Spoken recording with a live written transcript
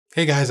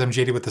Hey guys, I'm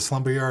JD with the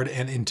Slumber Yard,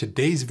 and in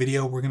today's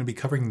video, we're going to be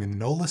covering the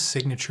Nolah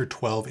Signature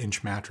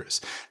 12-inch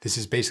mattress. This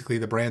is basically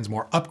the brand's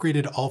more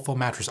upgraded all-foam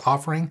mattress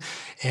offering,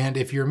 and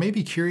if you're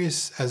maybe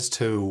curious as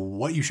to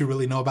what you should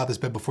really know about this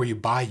bed before you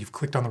buy, you've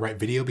clicked on the right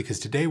video, because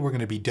today we're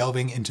going to be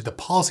delving into the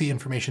policy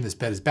information this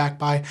bed is backed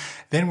by.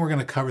 Then we're going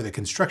to cover the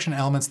construction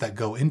elements that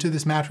go into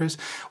this mattress.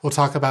 We'll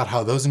talk about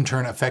how those in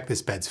turn affect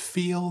this bed's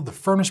feel, the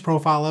firmness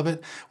profile of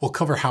it. We'll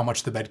cover how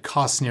much the bed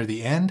costs near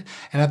the end,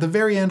 and at the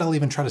very end, I'll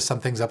even try to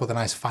sum things up with a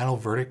nice final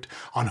verdict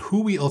on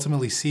who we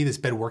ultimately see this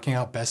bed working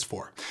out best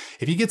for.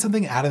 If you get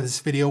something out of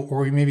this video, or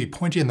we maybe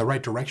point you in the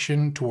right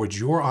direction towards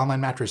your online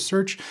mattress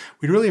search,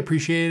 we'd really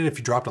appreciate it if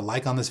you dropped a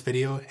like on this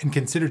video and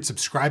considered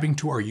subscribing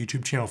to our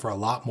YouTube channel for a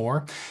lot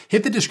more.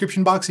 Hit the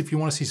description box if you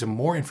want to see some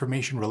more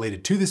information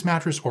related to this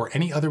mattress or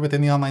any other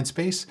within the online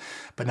space.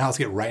 But now let's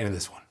get right into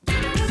this one.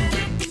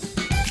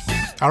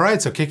 All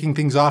right, so kicking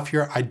things off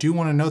here, I do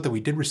want to note that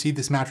we did receive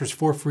this mattress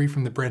for free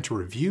from the brand to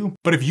review,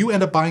 but if you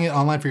end up buying it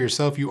online for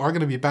yourself, you are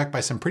going to be backed by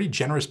some pretty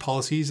generous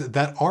policies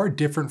that are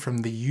different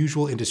from the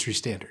usual industry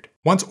standard.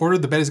 Once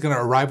ordered, the bed is going to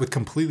arrive with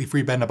completely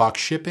free bed-in-a-box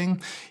shipping.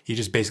 You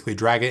just basically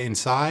drag it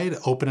inside,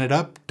 open it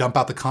up, dump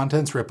out the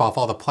contents, rip off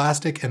all the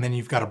plastic, and then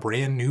you've got a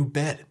brand new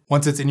bed.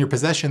 Once it's in your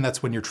possession,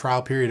 that's when your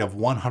trial period of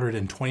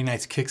 120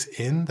 nights kicks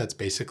in. That's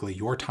basically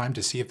your time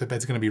to see if the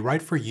bed's going to be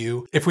right for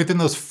you. If within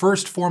those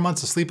first 4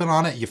 months of sleeping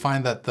on it, you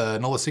find that the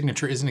Nolah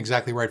Signature isn't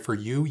exactly right for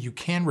you, you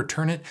can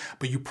return it,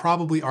 but you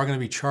probably are going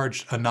to be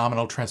charged a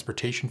nominal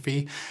transportation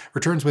fee.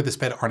 Returns with this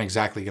bed aren't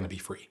exactly going to be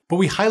free. But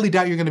we highly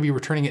doubt you're going to be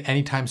returning it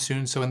anytime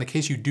soon, so in the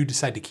case you do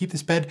decide to keep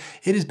this bed,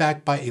 it is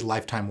backed by a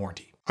lifetime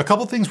warranty. A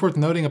couple things worth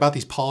noting about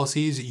these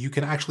policies: you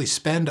can actually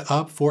spend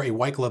up for a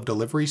white glove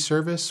delivery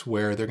service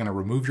where they're going to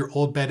remove your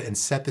old bed and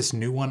set this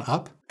new one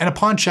up. And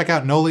upon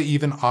checkout, Nolah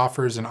even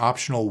offers an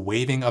optional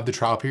waiving of the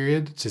trial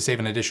period to save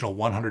an additional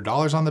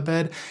 $100 on the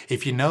bed.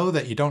 If you know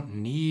that you don't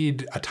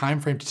need a time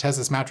frame to test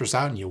this mattress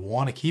out and you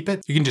want to keep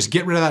it, you can just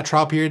get rid of that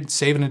trial period,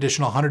 save an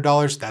additional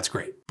 $100. That's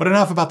great. But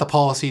enough about the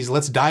policies.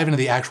 Let's dive into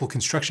the actual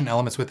construction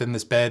elements within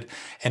this bed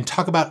and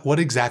talk about what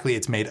exactly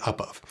it's made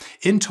up of.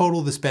 In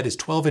total, this bed is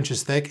 12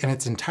 inches thick and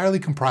it's entirely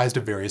comprised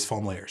of various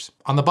foam layers.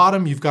 On the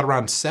bottom, you've got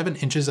around 7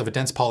 inches of a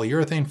dense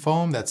polyurethane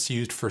foam that's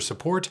used for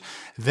support.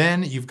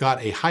 Then you've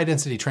got a high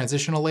density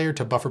transitional layer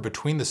to buffer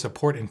between the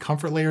support and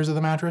comfort layers of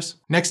the mattress.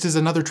 Next is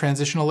another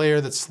transitional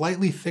layer that's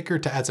slightly thicker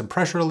to add some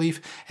pressure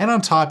relief. And on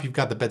top, you've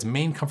got the bed's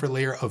main comfort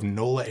layer of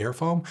Nolah air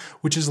foam,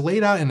 which is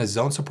laid out in a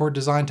zone support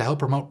design to help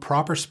promote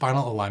proper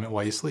spinal alignment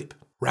while you sleep.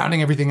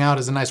 Rounding everything out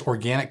is a nice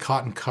organic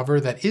cotton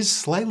cover that is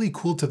slightly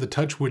cool to the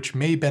touch, which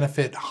may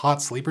benefit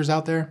hot sleepers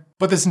out there.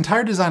 But this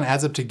entire design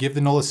adds up to give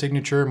the Nolah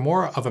Signature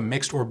more of a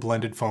mixed or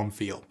blended foam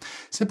feel.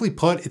 Simply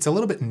put, it's a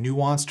little bit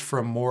nuanced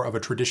from more of a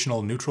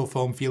traditional neutral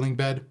foam feeling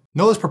bed.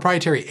 Nolah's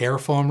proprietary air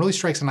foam really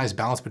strikes a nice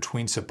balance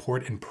between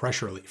support and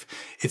pressure relief.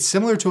 It's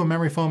similar to a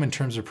memory foam in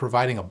terms of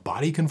providing a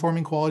body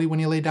conforming quality when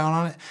you lay down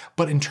on it,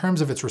 but in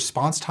terms of its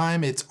response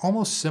time, it's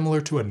almost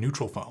similar to a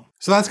neutral foam.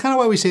 So that's kind of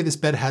why we say this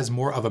bed has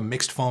more of a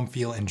mixed foam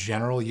feel in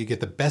general. You get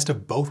the best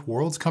of both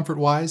worlds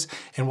comfort-wise,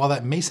 and while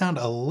that may sound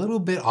a little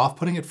bit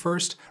off-putting at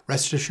first,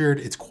 rest assured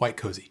it's quite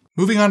cozy.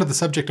 Moving on to the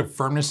subject of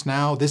firmness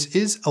now, this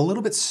is a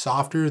little bit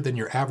softer than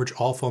your average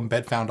all-foam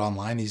bed found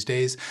online these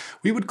days.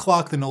 We would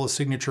clock the Nolah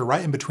Signature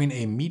right in between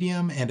a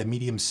medium and a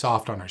medium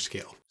soft on our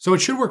scale. So it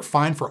should work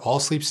fine for all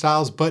sleep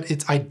styles, but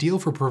it's ideal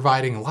for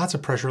providing lots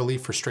of pressure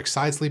relief for strict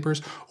side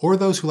sleepers or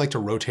those who like to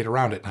rotate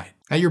around at night.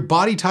 Now, your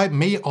body type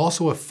may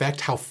also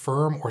affect how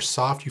firm or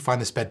soft you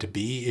find this bed to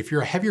be. If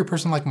you're a heavier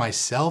person like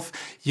myself,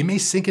 you may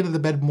sink into the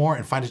bed more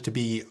and find it to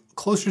be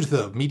closer to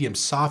the medium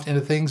soft end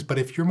of things, but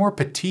if you're more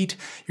petite,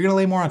 you're gonna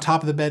lay more on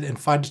top of the bed and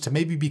find it to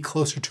maybe be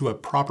closer to a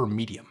proper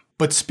medium.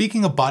 But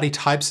speaking of body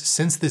types,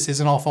 since this is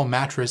an all-foam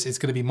mattress, it's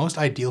going to be most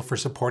ideal for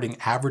supporting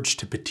average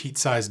to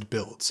petite-sized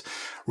builds.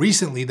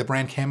 Recently, the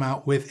brand came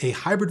out with a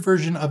hybrid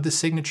version of the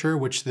Signature,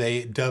 which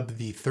they dubbed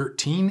the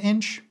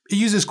 13-inch. It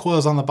uses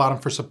coils on the bottom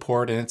for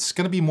support, and it's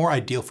going to be more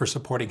ideal for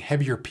supporting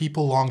heavier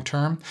people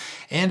long-term.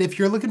 And if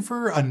you're looking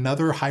for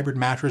another hybrid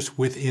mattress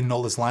within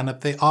Nolah's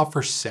lineup, they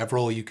offer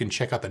several. You can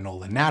check out the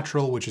Nolah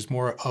Natural, which is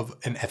more of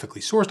an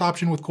ethically sourced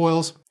option with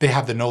coils. They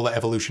have the Nolah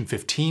Evolution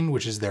 15,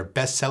 which is their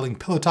best-selling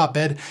pillow top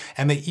bed,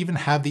 and they even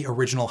have the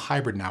original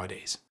hybrid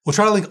nowadays. We'll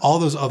try to link all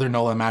those other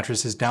Nolah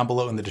mattresses down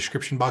below in the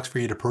description box for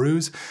you to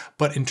peruse,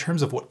 but in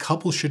terms of what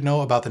couples should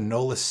know about the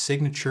Nolah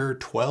Signature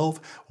 12,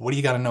 what do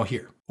you got to know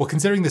here? Well,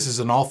 considering this is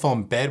an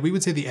all-foam bed, we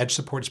would say the edge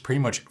support is pretty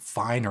much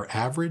fine or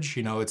average.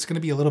 You know, it's going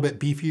to be a little bit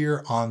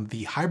beefier on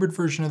the hybrid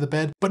version of the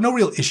bed, but no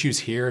real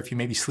issues here if you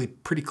maybe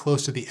sleep pretty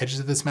close to the edges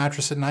of this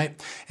mattress at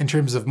night. In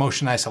terms of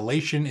motion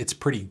isolation, it's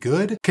pretty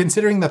good.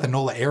 Considering that the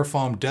Nolah air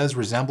foam does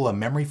resemble a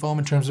memory foam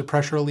in terms of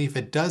pressure relief,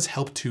 it does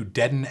help to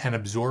deaden and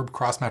absorb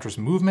cross-mattress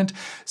movement,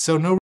 so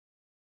no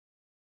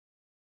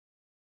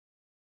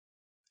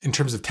In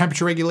terms of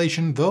temperature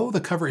regulation, though the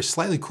cover is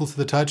slightly cool to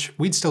the touch,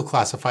 we'd still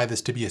classify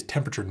this to be a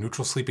temperature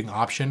neutral sleeping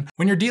option.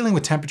 When you're dealing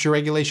with temperature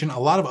regulation, a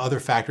lot of other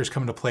factors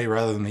come into play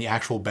rather than the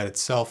actual bed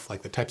itself,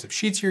 like the types of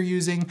sheets you're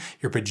using,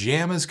 your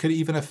pajamas could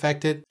even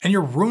affect it, and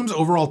your room's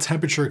overall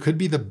temperature could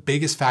be the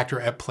biggest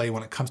factor at play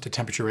when it comes to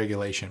temperature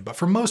regulation. But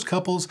for most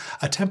couples,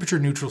 a temperature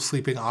neutral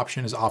sleeping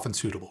option is often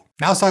suitable.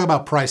 Now let's talk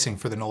about pricing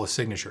for the Nolah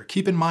Signature.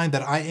 Keep in mind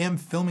that I am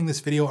filming this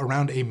video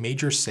around a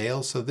major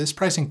sale, so this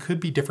pricing could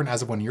be different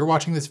as of when you're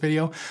watching this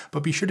video,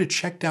 but be sure to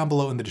check down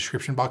below in the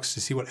description box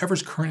to see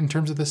whatever's current in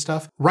terms of this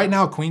stuff. Right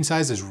now, queen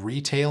size is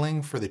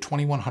retailing for the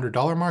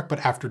 $2,100 mark,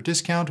 but after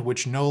discount,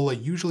 which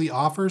Nolah usually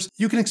offers,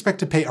 you can expect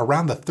to pay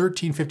around the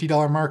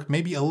 $1,350 mark,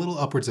 maybe a little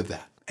upwards of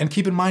that. And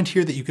keep in mind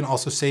here that you can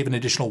also save an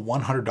additional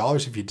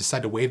 $100 if you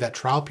decide to waive that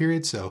trial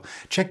period, so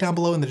check down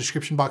below in the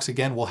description box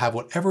again. We'll have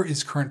whatever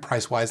is current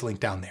price-wise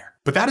linked down there.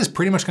 But that is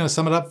pretty much going to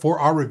sum it up for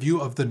our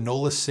review of the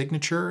Nolah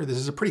Signature. This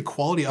is a pretty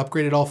quality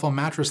upgraded all-foam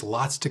mattress,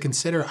 lots to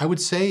consider. I would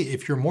say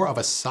if you're more of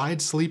a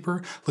side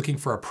sleeper looking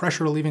for a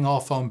pressure relieving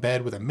all-foam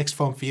bed with a mixed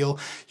foam feel,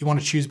 you want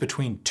to choose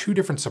between two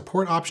different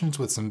support options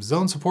with some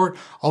zone support,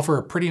 all for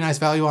a pretty nice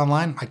value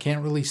online. I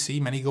can't really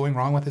see many going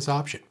wrong with this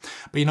option.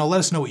 But let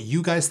us know what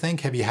you guys think.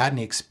 Have you had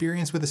any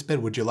experience with this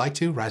bed? Would you like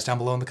to? Write us down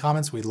below in the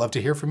comments. We'd love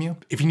to hear from you.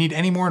 If you need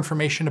any more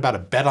information about a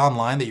bed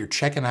online that you're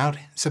checking out,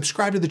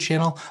 subscribe to the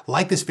channel,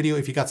 like this video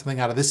if you got something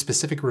out of this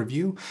specific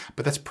review.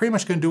 But that's pretty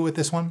much going to do it with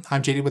this one.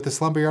 I'm JD with the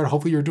Slumber Yard.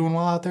 Hopefully you're doing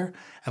well out there.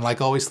 And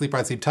like always, sleep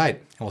right, sleep tight,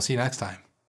 and we'll see you next time.